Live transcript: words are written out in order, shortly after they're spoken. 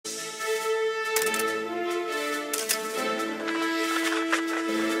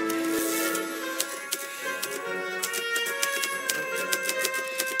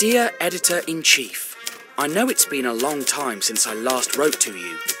Dear Editor-in-Chief, I know it's been a long time since I last wrote to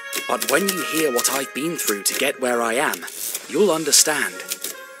you, but when you hear what I've been through to get where I am, you'll understand.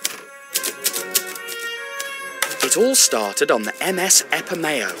 It all started on the MS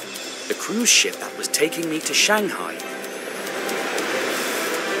Epimeo, the cruise ship that was taking me to Shanghai.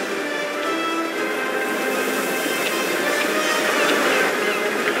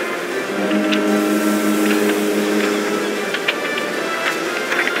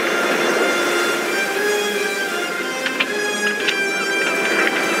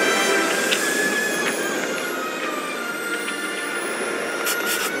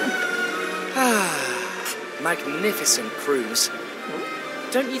 Magnificent cruise.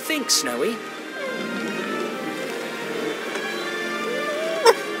 Don't you think, Snowy?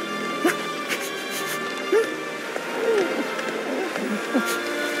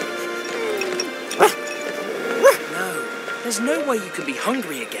 No, there's no way you can be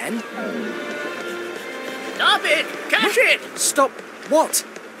hungry again. Stop it! Catch it! Stop what?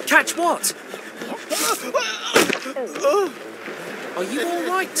 Catch what? Are you all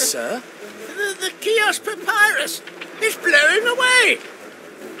right, sir? The Kih-Oskh Papyrus is blowing away!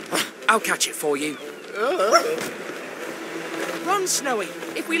 I'll catch it for you. Run, Snowy.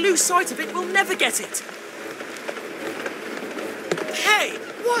 If we lose sight of it, we'll never get it. Hey,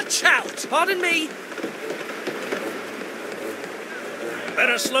 watch out! Pardon me.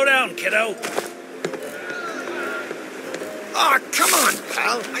 Better slow down, kiddo. Oh, come on,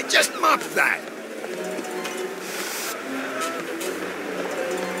 pal. I just mopped that.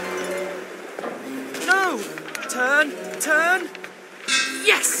 No! Turn! Turn!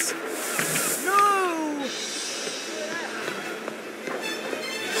 Yes! No!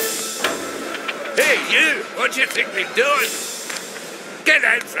 Hey, you! What do you think we're doing? Get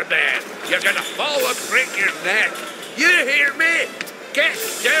out from there! You're gonna fall and break your neck! You hear me? Get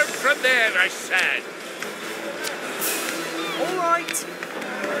down from there, I said! All right.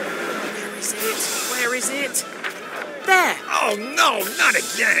 Where is it? Where is it? There! Oh, no, not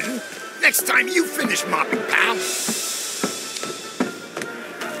again. Next time you finish mopping, pal.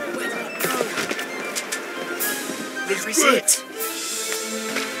 Where did it go? Where is it?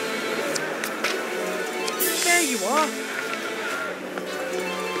 There you are.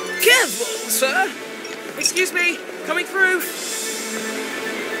 Careful, sir. Excuse me. Coming through.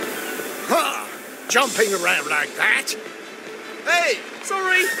 Huh. Jumping around like that. Hey,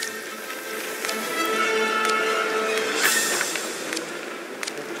 sorry.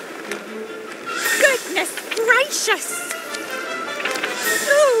 Goodness gracious!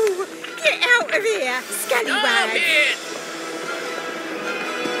 Oh, get out of here, scallywag!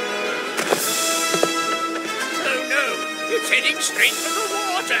 Oh no, it's heading straight for the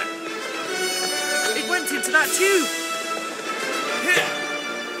water. It went into that tube.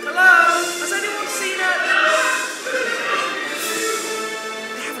 Hello? Has anyone seen it?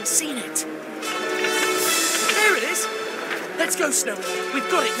 They haven't seen it. There it is. Let's go, Snowy. We've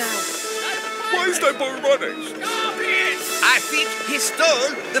got it now. Why is that boy running? Stop it! I think he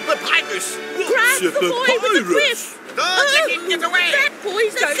stole the papyrus. Grab the boy with the whip! Don't let him get away. That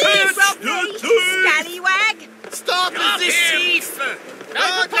boy's a thief! Scallywag! Stop this thief.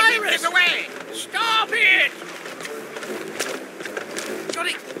 Don't let him get away. Stop it! Got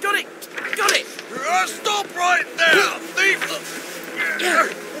it. Got it. Got it. Stop right there, thief.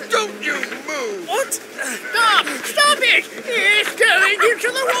 Don't you move. What? Stop! Stop it! It's going into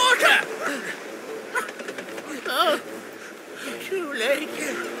the water! Oh, too late.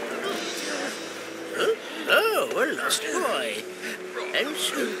 Oh, a lost boy. And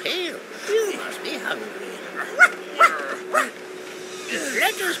so pale. You must be hungry.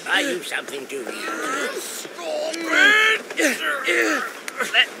 Let us buy you something to eat. Stop it.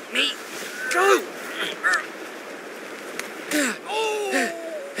 Let me go.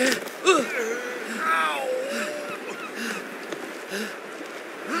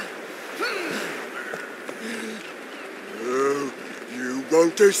 You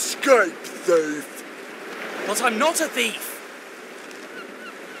won't escape, thief. But I'm not a thief.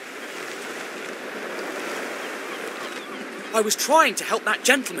 I was trying to help that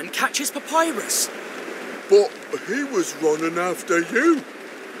gentleman catch his papyrus. But he was running after you.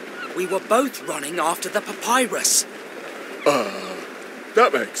 We were both running after the papyrus.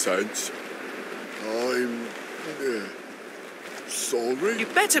 That makes sense. I'm... sorry? You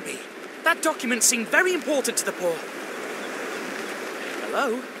better be. That document seemed very important to the poor.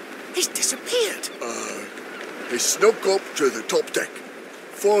 Hello? He's disappeared. He snuck up to the top deck,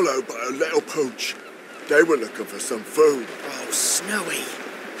 followed by a little pooch. They were looking for some food. Oh, Snowy.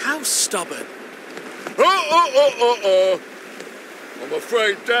 How stubborn. I'm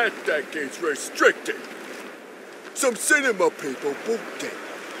afraid that deck is restricted. Some cinema people booked it.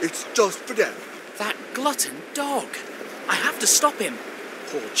 It's just for them. That glutton dog. I have to stop him.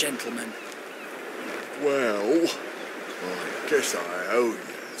 Poor gentleman. Well, I guess I owe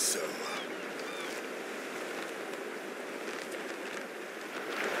you, so...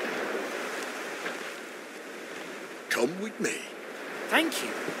 Come with me. Thank you.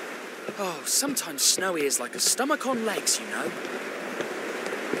 Oh, sometimes Snowy is like a stomach on legs, you know.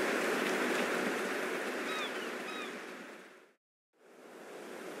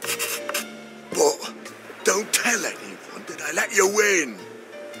 But don't tell anyone that I let you in.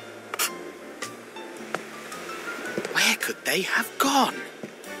 Where could they have gone?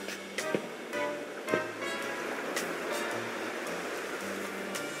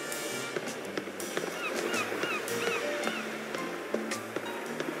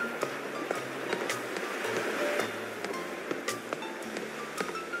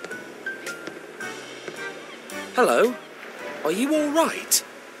 Hello. Are you all right?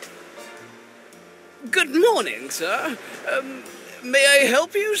 Good morning, sir. May I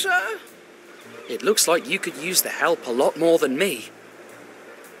help you, sir? It looks like you could use the help a lot more than me.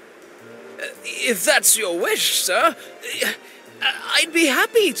 If that's your wish, sir, I'd be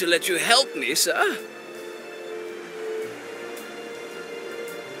happy to let you help me, sir.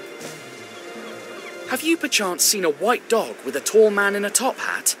 Have you perchance seen a white dog with a tall man in a top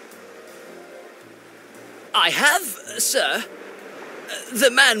hat? I have, sir. The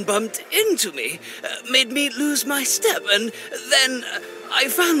man bumped into me, made me lose my step, and then I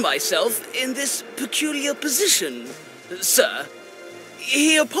found myself in this peculiar position, sir.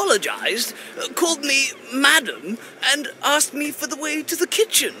 He apologized, called me madam, and asked me for the way to the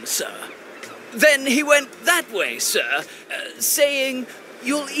kitchen, sir. Then he went that way, sir, saying,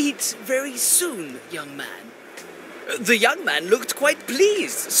 "You'll eat very soon, young man." The young man looked quite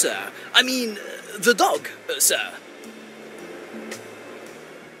pleased, sir. I mean, the dog, sir.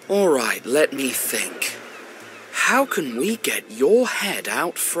 All right, let me think. How can we get your head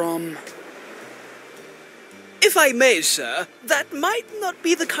out from... If I may, sir, that might not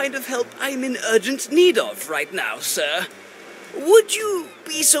be the kind of help I'm in urgent need of right now, sir. Would you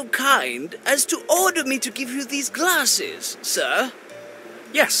be so kind as to order me to give you these glasses, sir?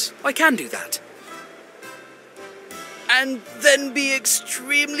 Yes, I can do that. And then be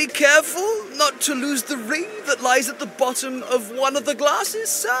extremely careful not to lose the ring that lies at the bottom of one of the glasses,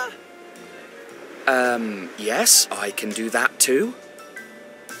 sir? Yes, I can do that too.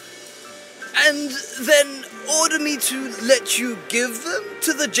 And then order me to let you give them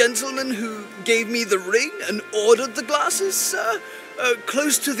to the gentleman who gave me the ring and ordered the glasses, sir?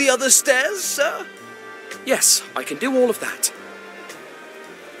 Close to the other stairs, sir? Yes, I can do all of that.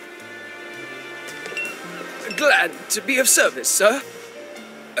 Glad to be of service, sir.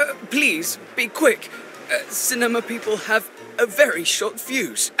 Please, be quick. Cinema people have a very short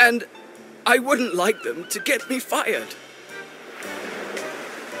fuse, and I wouldn't like them to get me fired.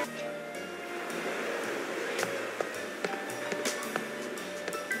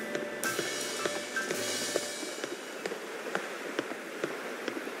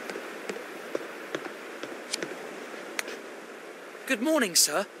 Good morning,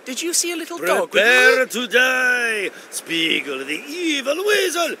 sir. Did you see a little dog with... Prepare to die, Spiegel the evil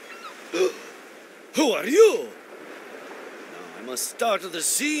weasel! Who are you? Now I must start the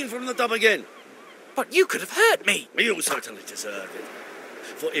scene from the top again. But you could have hurt me. You certainly deserve it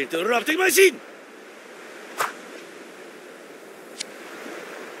for interrupting my scene.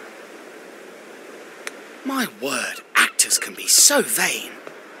 My word, actors can be so vain.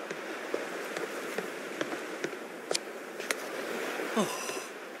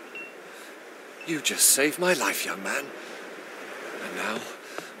 You just saved my life, young man. And now,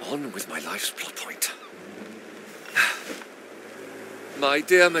 on with my life's plot point. My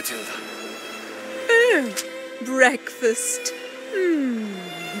dear Matilda. Oh, breakfast.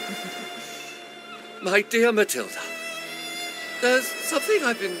 My dear Matilda. There's something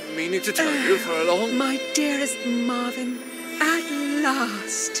I've been meaning to tell you for a long... My dearest Marvin, at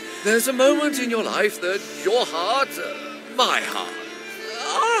last. There's a moment in your life that your heart, my heart,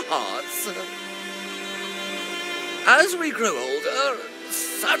 our hearts... as we grow older,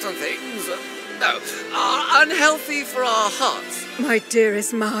 certain things, are unhealthy for our hearts. My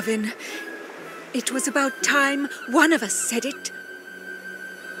dearest Marvin, it was about time one of us said it.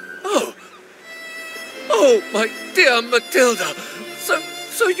 Oh, my dear Matilda.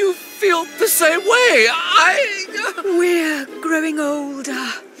 So you feel the same way. We're growing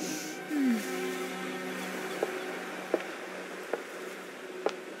older.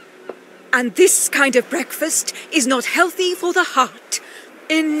 And this kind of breakfast is not healthy for the heart.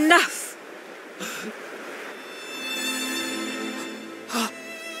 Enough!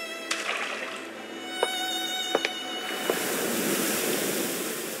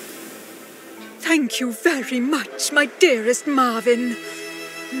 Thank you very much, my dearest Marvin.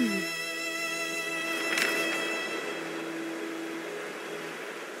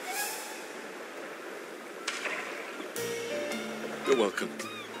 You're welcome,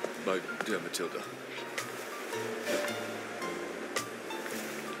 my dear Matilda.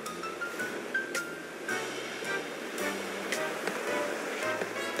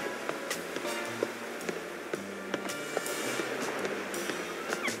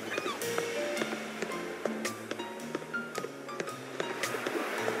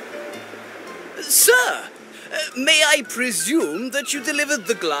 Sir, may I presume that you delivered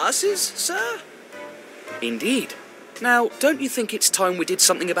the glasses, sir? Indeed. Now, don't you think it's time we did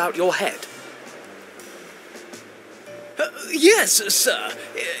something about your head? Yes, sir,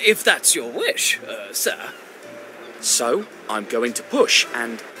 if that's your wish, sir. So, I'm going to push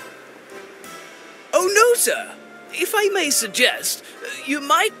and... Oh, no, sir. If I may suggest, you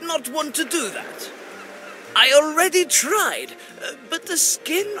might not want to do that. I already tried, but the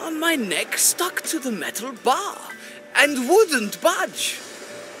skin on my neck stuck to the metal bar and wouldn't budge.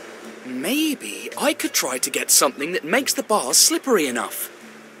 Maybe I could try to get something that makes the bars slippery enough.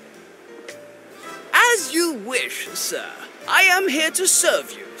 As you wish, sir. I am here to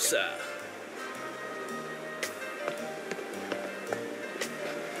serve you, sir.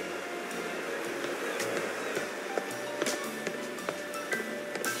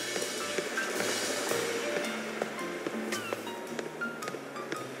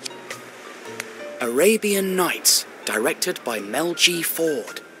 Arabian Nights, directed by Mel G.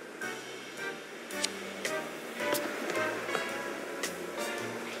 Ford.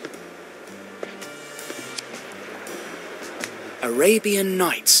 Arabian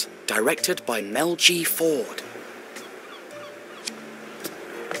Nights, directed by Mel G. Ford.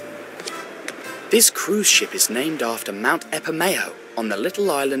 This cruise ship is named after Mount Epomeo on the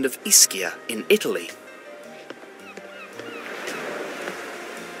little island of Ischia in Italy.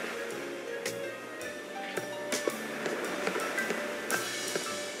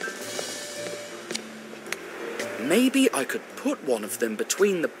 Maybe I could put one of them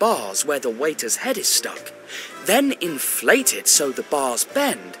between the bars where the waiter's head is stuck, then inflate it so the bars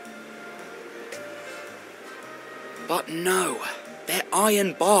bend. But no, they're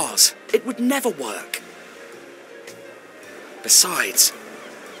iron bars. It would never work. Besides,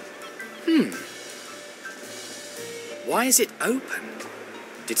 why is it open?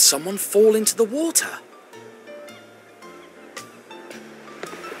 Did someone fall into the water?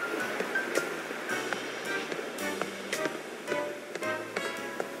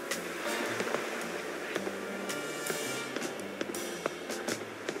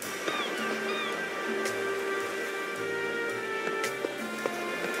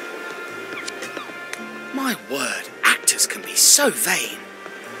 My word, actors can be so vain.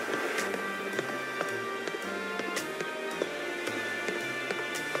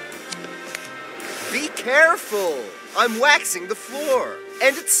 Be careful! I'm waxing the floor,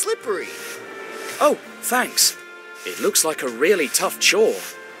 and it's slippery. Oh, thanks. It looks like a really tough chore.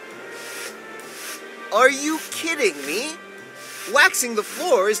 Are you kidding me? Waxing the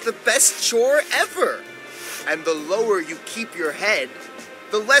floor is the best chore ever. And the lower you keep your head,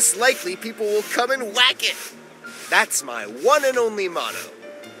 the less likely people will come and whack it. That's my one and only motto.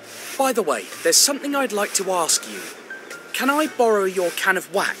 By the way, there's something I'd like to ask you. Can I borrow your can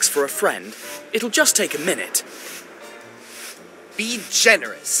of wax for a friend? It'll just take a minute. Be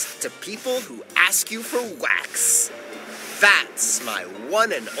generous to people who ask you for wax. That's my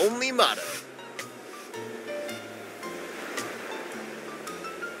one and only motto.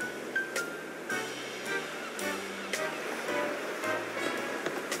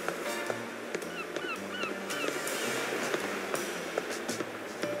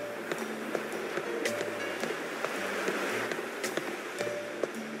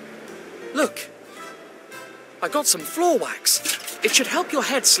 Look, I got some floor wax. It should help your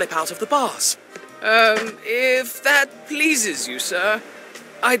head slip out of the bars. If that pleases you, sir,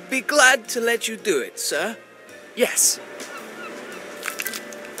 I'd be glad to let you do it, sir. Yes.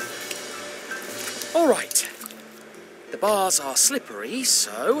 All right. The bars are slippery,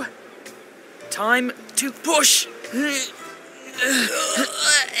 so... time to push.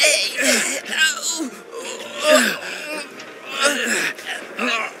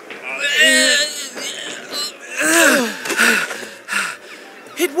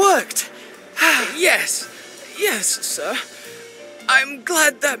 It worked! Yes, sir. I'm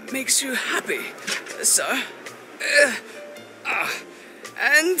glad that makes you happy, sir.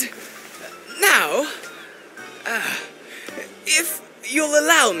 And now, if you'll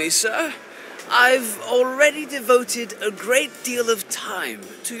allow me, sir, I've already devoted a great deal of time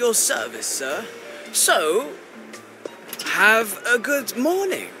to your service, sir. So, have a good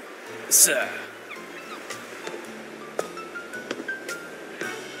morning, sir.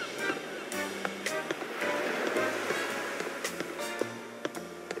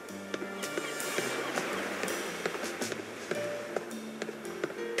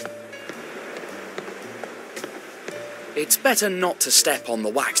 It's better not to step on the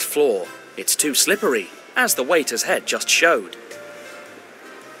waxed floor. It's too slippery, as the waiter's head just showed.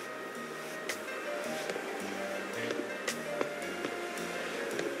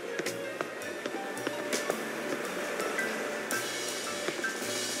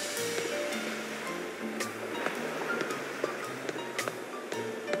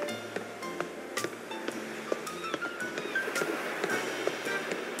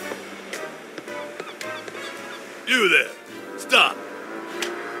 You there! Stop!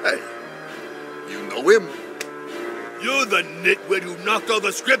 Hey, you know him? You're the nitwit who knocked all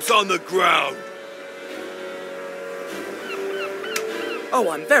the scripts on the ground! Oh,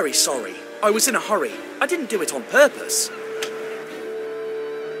 I'm very sorry. I was in a hurry. I didn't do it on purpose.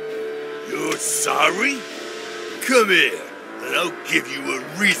 You're sorry? Come here, and I'll give you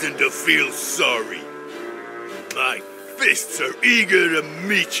a reason to feel sorry. My fists are eager to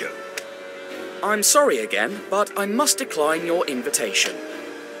meet you. I'm sorry again, but I must decline your invitation.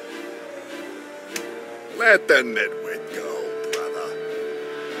 Let the nitwit go, brother.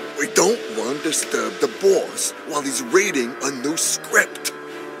 We don't want to disturb the boss while he's reading a new script.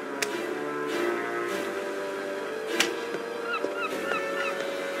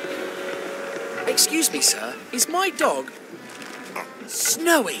 Excuse me, sir. Is my dog...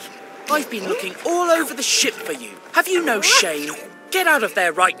 Snowy? I've been looking all over the ship for you. Have you no shame? Get out of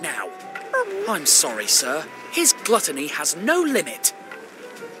there right now. I'm sorry, sir. His gluttony has no limit.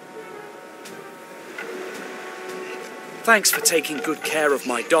 Thanks for taking good care of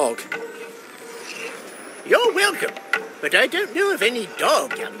my dog. You're welcome, but I don't know of any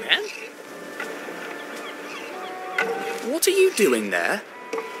dog, young man. What are you doing there?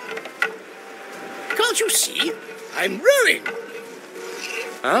 Can't you see? I'm rowing.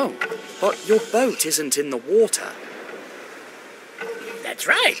 Oh, but your boat isn't in the water. That's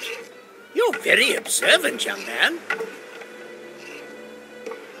right. You're very observant, young man.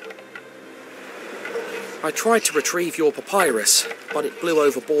 I tried to retrieve your papyrus, but it blew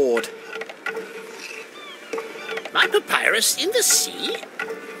overboard. My papyrus in the sea?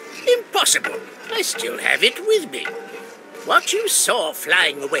 Impossible. I still have it with me. What you saw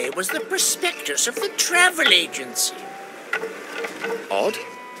flying away was the prospectus of the travel agency. Odd.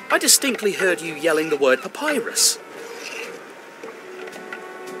 I distinctly heard you yelling the word papyrus.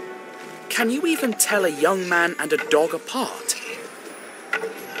 Can you even tell a young man and a dog apart?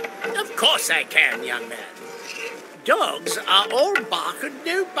 Of course I can, young man. Dogs are all bark and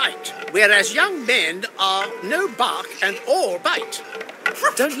no bite, whereas young men are no bark and all bite.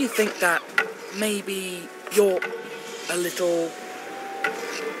 Don't you think that maybe you're a little...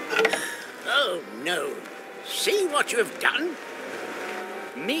 Oh, no. See what you have done?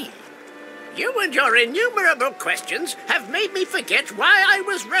 Me? You and your innumerable questions have made me forget why I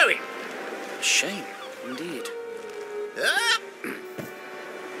was rowing. Shame, indeed.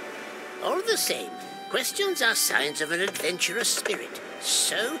 All the same, questions are signs of an adventurous spirit.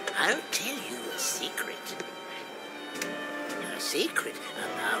 So I'll tell you a secret. A secret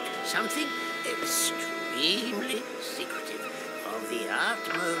about something extremely secretive, of the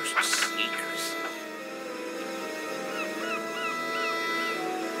utmost secrecy.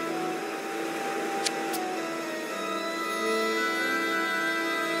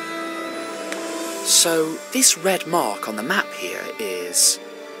 So, this red mark on the map here is...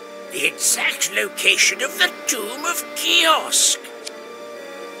 The exact location of the tomb of Kih-Oskh.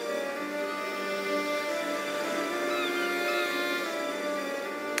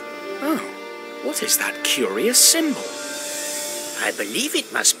 Oh, what is that curious symbol? I believe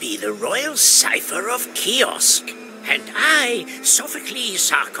it must be the royal cipher of Kih-Oskh. And I, Sophocles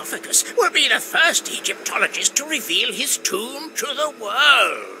Sarcophagus, will be the first Egyptologist to reveal his tomb to the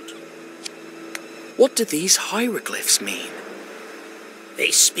world. What do these hieroglyphs mean?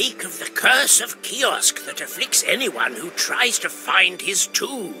 They speak of the curse of Kih-Oskh that afflicts anyone who tries to find his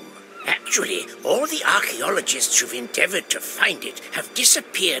tomb. Actually, all the archaeologists who've endeavored to find it have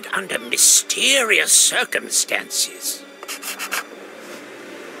disappeared under mysterious circumstances.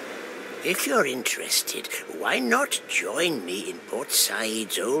 If you're interested, why not join me in Port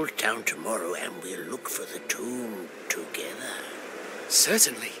Said's old town tomorrow and we'll look for the tomb together?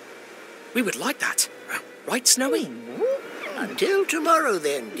 Certainly. We would like that. Right, Snowy? Until tomorrow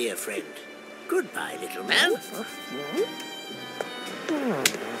then, dear friend. Goodbye, little man.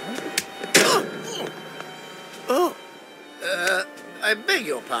 Oh, I beg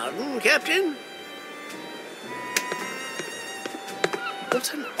your pardon, Captain.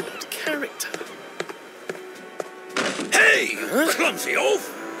 What an odd character. Hey, clumsy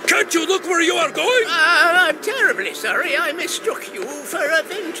oaf! Can't you look where you are going? I'm terribly sorry I mistook you for a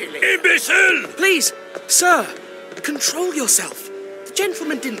ventilator. Imbecile! Please, sir, control yourself. The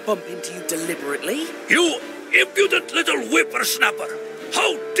gentleman didn't bump into you deliberately. You impudent little whippersnapper!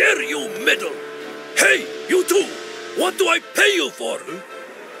 How dare you meddle? Hey, you two! What do I pay you for?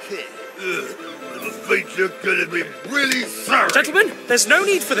 I'm afraid you're gonna be really sorry. Gentlemen, there's no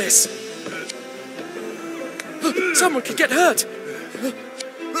need for this. Someone could get hurt.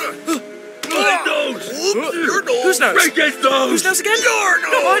 My nose! Your nose! Whose nose? Break his nose! Whose nose again? Your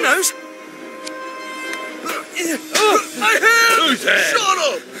nose! Not my nose. My hand! Whose hand? Shut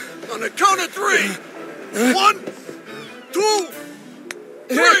up! On the count of 3. 1, 2,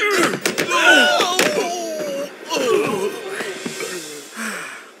 3.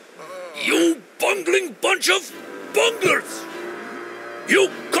 You bungling bunch of bunglers! You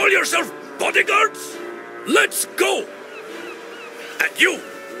call yourself bodyguards? Let's go! And you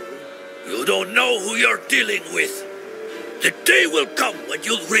don't know who you're dealing with. The day will come when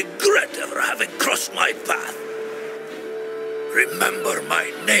you'll regret ever having crossed my path. Remember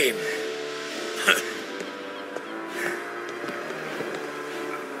my name.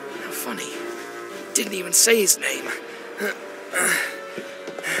 How funny. Didn't even say his name.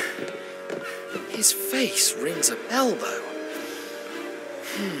 His face rings a bell, though.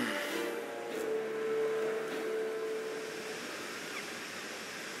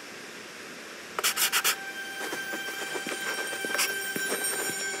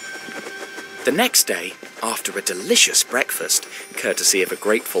 The next day, after a delicious breakfast, courtesy of a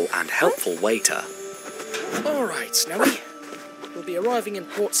grateful and helpful waiter. All right, Snowy. We'll be arriving in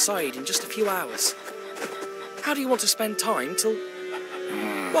Port Said in just a few hours. How do you want to spend time till...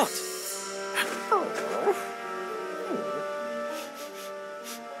 What?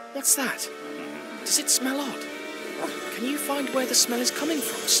 What's that? Does it smell odd? Can you find where the smell is coming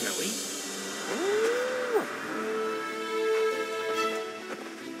from, Snowy?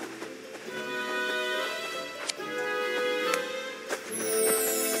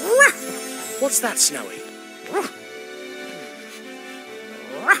 What's that, Snowy?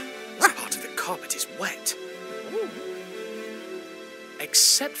 This part of the carpet is wet.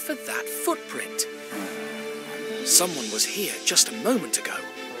 Except for that footprint. Someone was here just a moment ago.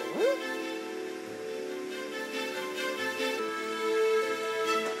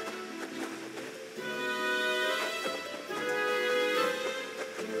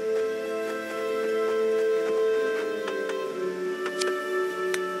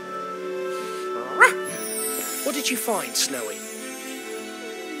 What did you find, Snowy?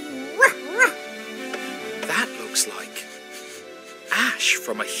 That looks like ash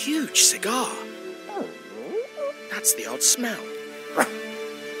from a huge cigar. That's the odd smell.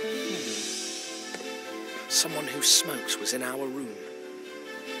 Someone who smokes was in our room.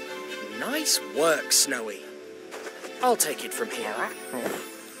 Nice work, Snowy. I'll take it from here.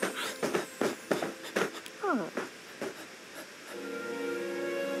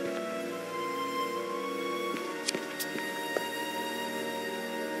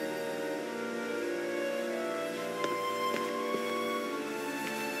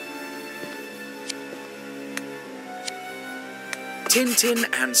 Tintin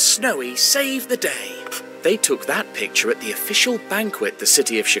and Snowy save the day. They took that picture at the official banquet the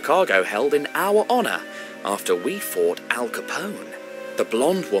city of Chicago held in our honor after we fought Al Capone. The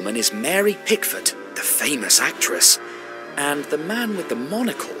blonde woman is Mary Pickford, the famous actress. And the man with the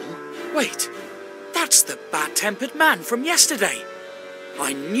monocle... Wait, that's the bad-tempered man from yesterday.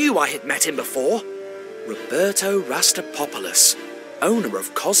 I knew I had met him before. Roberto Rastapopoulos, owner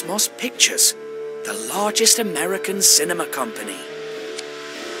of Cosmos Pictures, the largest American cinema company.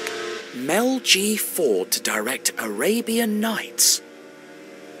 Mel G. Ford to direct Arabian Nights.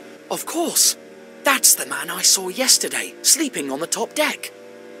 Of course, that's the man I saw yesterday, sleeping on the top deck.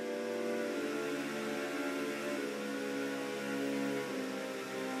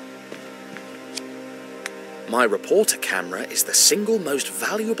 My reporter camera is the single most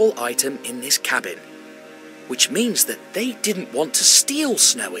valuable item in this cabin, which means that they didn't want to steal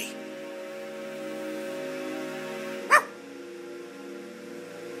Snowy.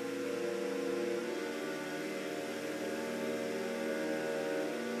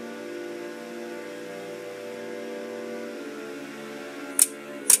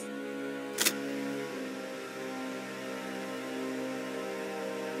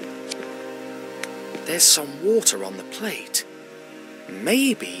 There's some water on the plate.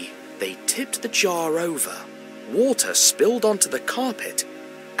 Maybe they tipped the jar over, water spilled onto the carpet,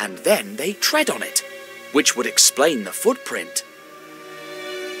 and then they tread on it, which would explain the footprint.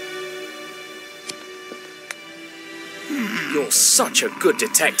 You're such a good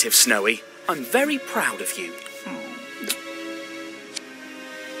detective, Snowy. I'm very proud of you.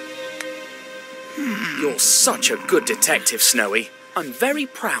 You're such a good detective, Snowy. I'm very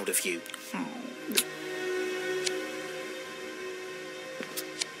proud of you.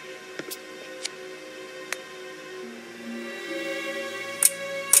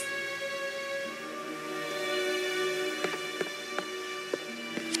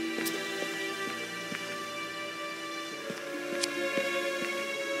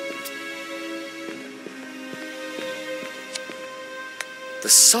 The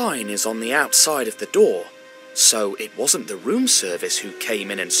sign is on the outside of the door, so it wasn't the room service who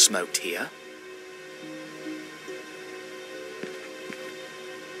came in and smoked here.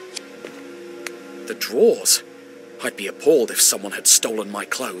 The drawers. I'd be appalled if someone had stolen my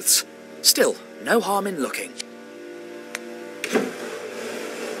clothes. Still, no harm in looking.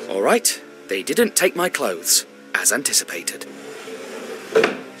 All right, they didn't take my clothes, as anticipated.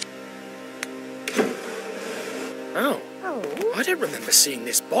 Oh. I don't remember seeing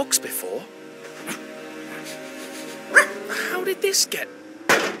this box before. How did this get...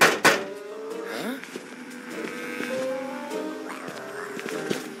 Huh?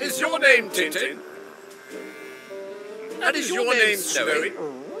 Is your name Tintin? And is your name Snowy?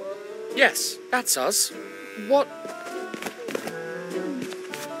 Yes, that's us. What...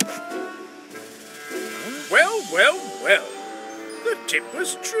 Well. The tip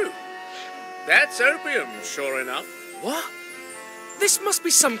was true. That's opium, sure enough. What? This must be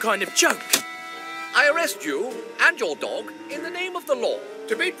some kind of joke. I arrest you and your dog in the name of the law.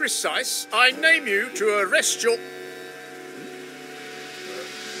 To be precise, I name you to arrest your...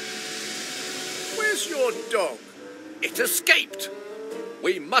 Where's your dog? It escaped.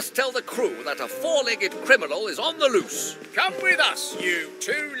 We must tell the crew that a four-legged criminal is on the loose. Come with us, you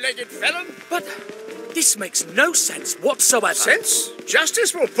two-legged felon. But this makes no sense whatsoever. Sense?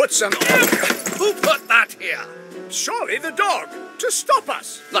 Justice will put some... Who put that here? Surely the dog, to stop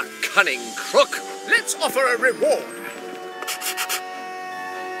us. The cunning crook. Let's offer a reward.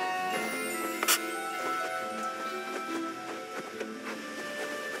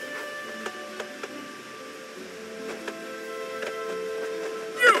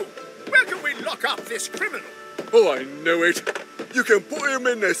 You! Where can we lock up this criminal? Oh, I know it. You can put him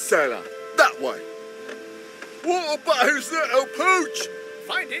in the cellar. That way. What about his little pooch?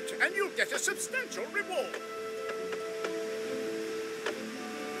 Find it and you'll get a substantial reward.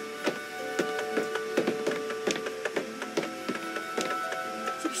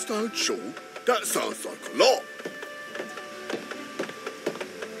 Substantial? That sounds like a lot.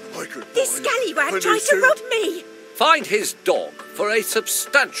 I could This buy scallywag a tried to suit. rob me. Find his dog for a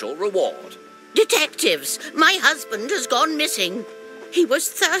substantial reward. Detectives, my husband has gone missing. He was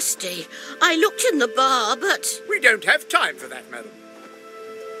thirsty. I looked in the bar, but... We don't have time for that, madam.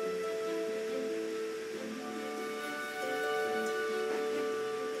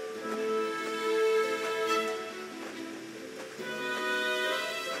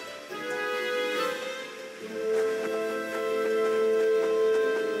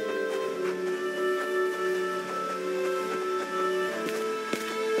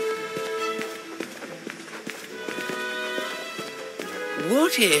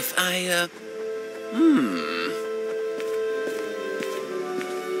 What if I,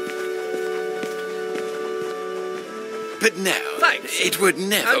 But no, thanks. It would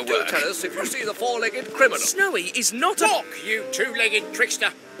never And do work. tell us if you see the four-legged criminal. Snowy is not a... Walk, you two-legged trickster.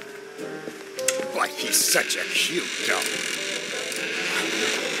 Why, he's such a cute dog.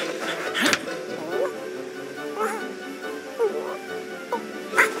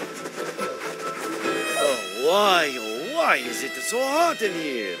 Oh, why is it so hot in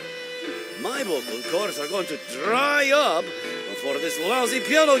here? My vocal cords are going to dry up before this lousy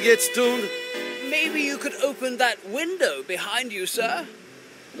piano gets tuned. Maybe you could open that window behind you, sir.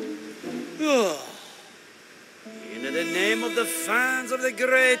 In the name of the fans of the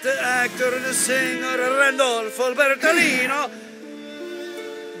great actor and singer Randolfo Bertolino,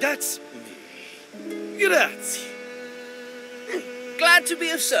 that's me. Grazie. Glad to be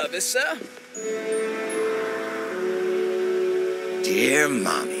of service, sir. Dear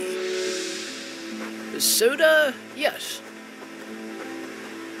Mommy. Soda, yes.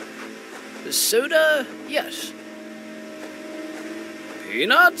 Soda, yes.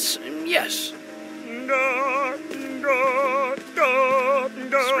 Peanuts, yes.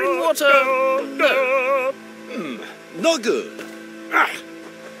 Spring not no. No good.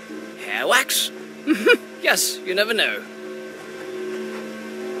 Hair wax? Yes, you never know.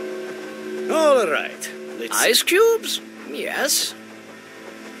 All right. Let's... Ice cubes? Yes.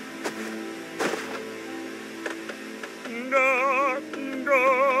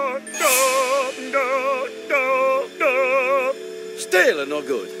 Still no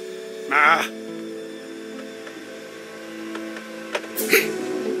good.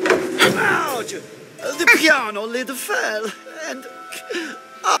 Ouch! The piano lid fell, and...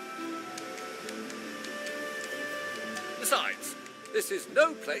 Besides, this is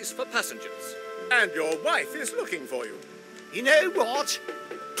no place for passengers. And your wife is looking for you. You know what?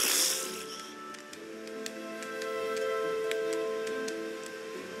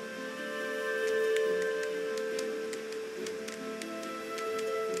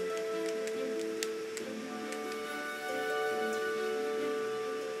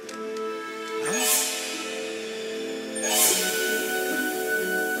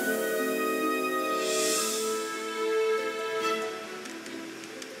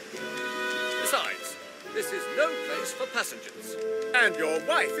 Besides, this is no place for passengers. And your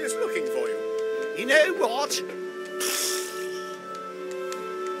wife is looking for you. You know what?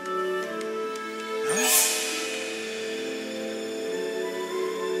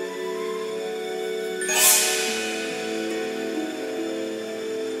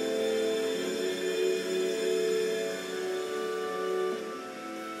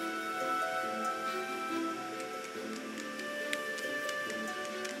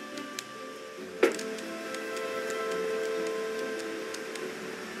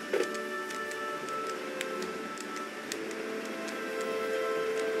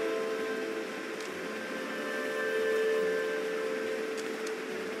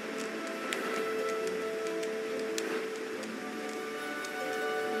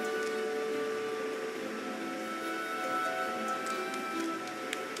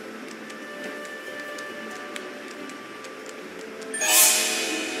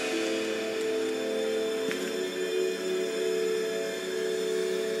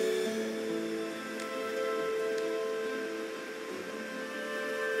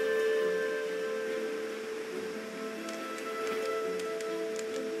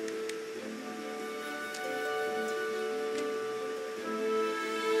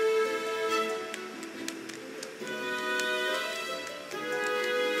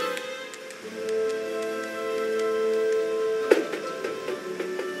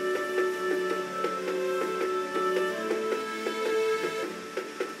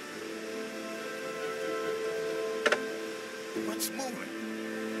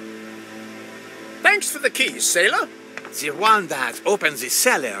 Thanks for the keys, sailor. The one that opens the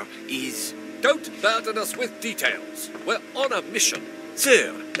cellar is... Don't burden us with details. We're on a mission.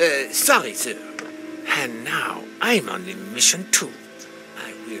 Sir, sorry, sir. And now I'm on a mission too.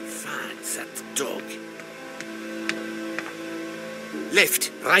 I will find that dog.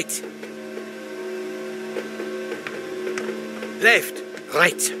 Left, right. Left,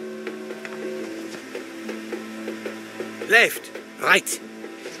 right. Left, right.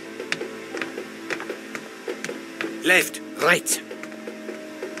 Left, right.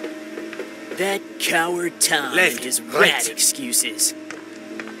 That coward Tom Left, and his right. rat excuses.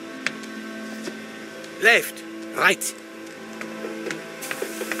 Left, right.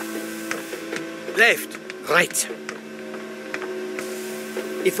 Left, right.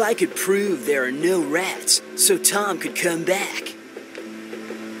 If I could prove there are no rats, so Tom could come back.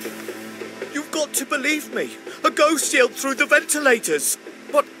 You've got to believe me. A ghost yelled through the ventilators.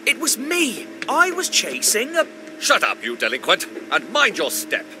 But it was me. I was chasing a... Shut up, you delinquent, and mind your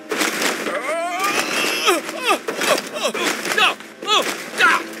step. No!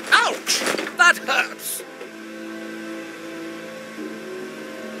 Ouch! That hurts!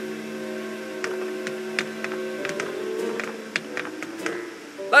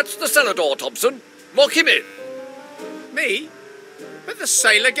 That's the cellar door, Thompson. Lock him in. Me? But the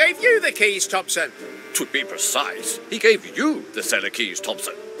sailor gave you the keys, Thompson. To be precise, he gave you the cellar keys,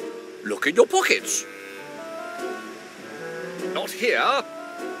 Thompson. Look in your pockets. Not here.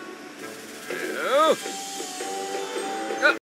 Here.